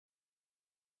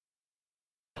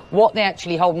what they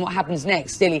actually hold and what happens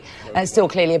next, still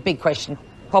clearly a big question.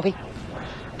 Poppy?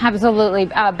 Absolutely.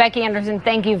 Becky Anderson,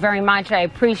 thank you very much. I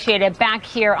appreciate it. Back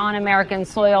here on American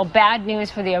soil, bad news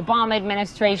for the Obama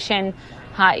administration.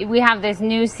 We have this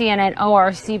new CNN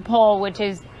ORC poll, which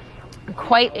is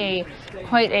quite a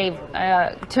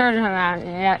turnaround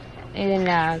in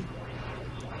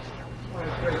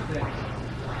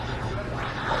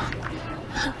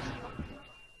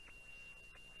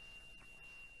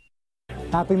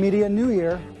Happy Media New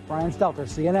Year. Brian Stelter,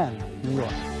 CNN, New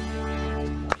York.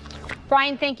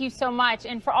 Brian, thank you so much.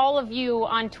 And for all of you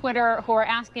on Twitter who are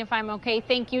asking if I'm okay,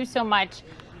 thank you so much.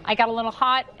 I got a little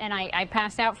hot and I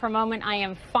passed out for a moment. I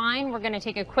am fine. We're going to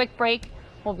take a quick break.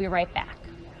 We'll be right back.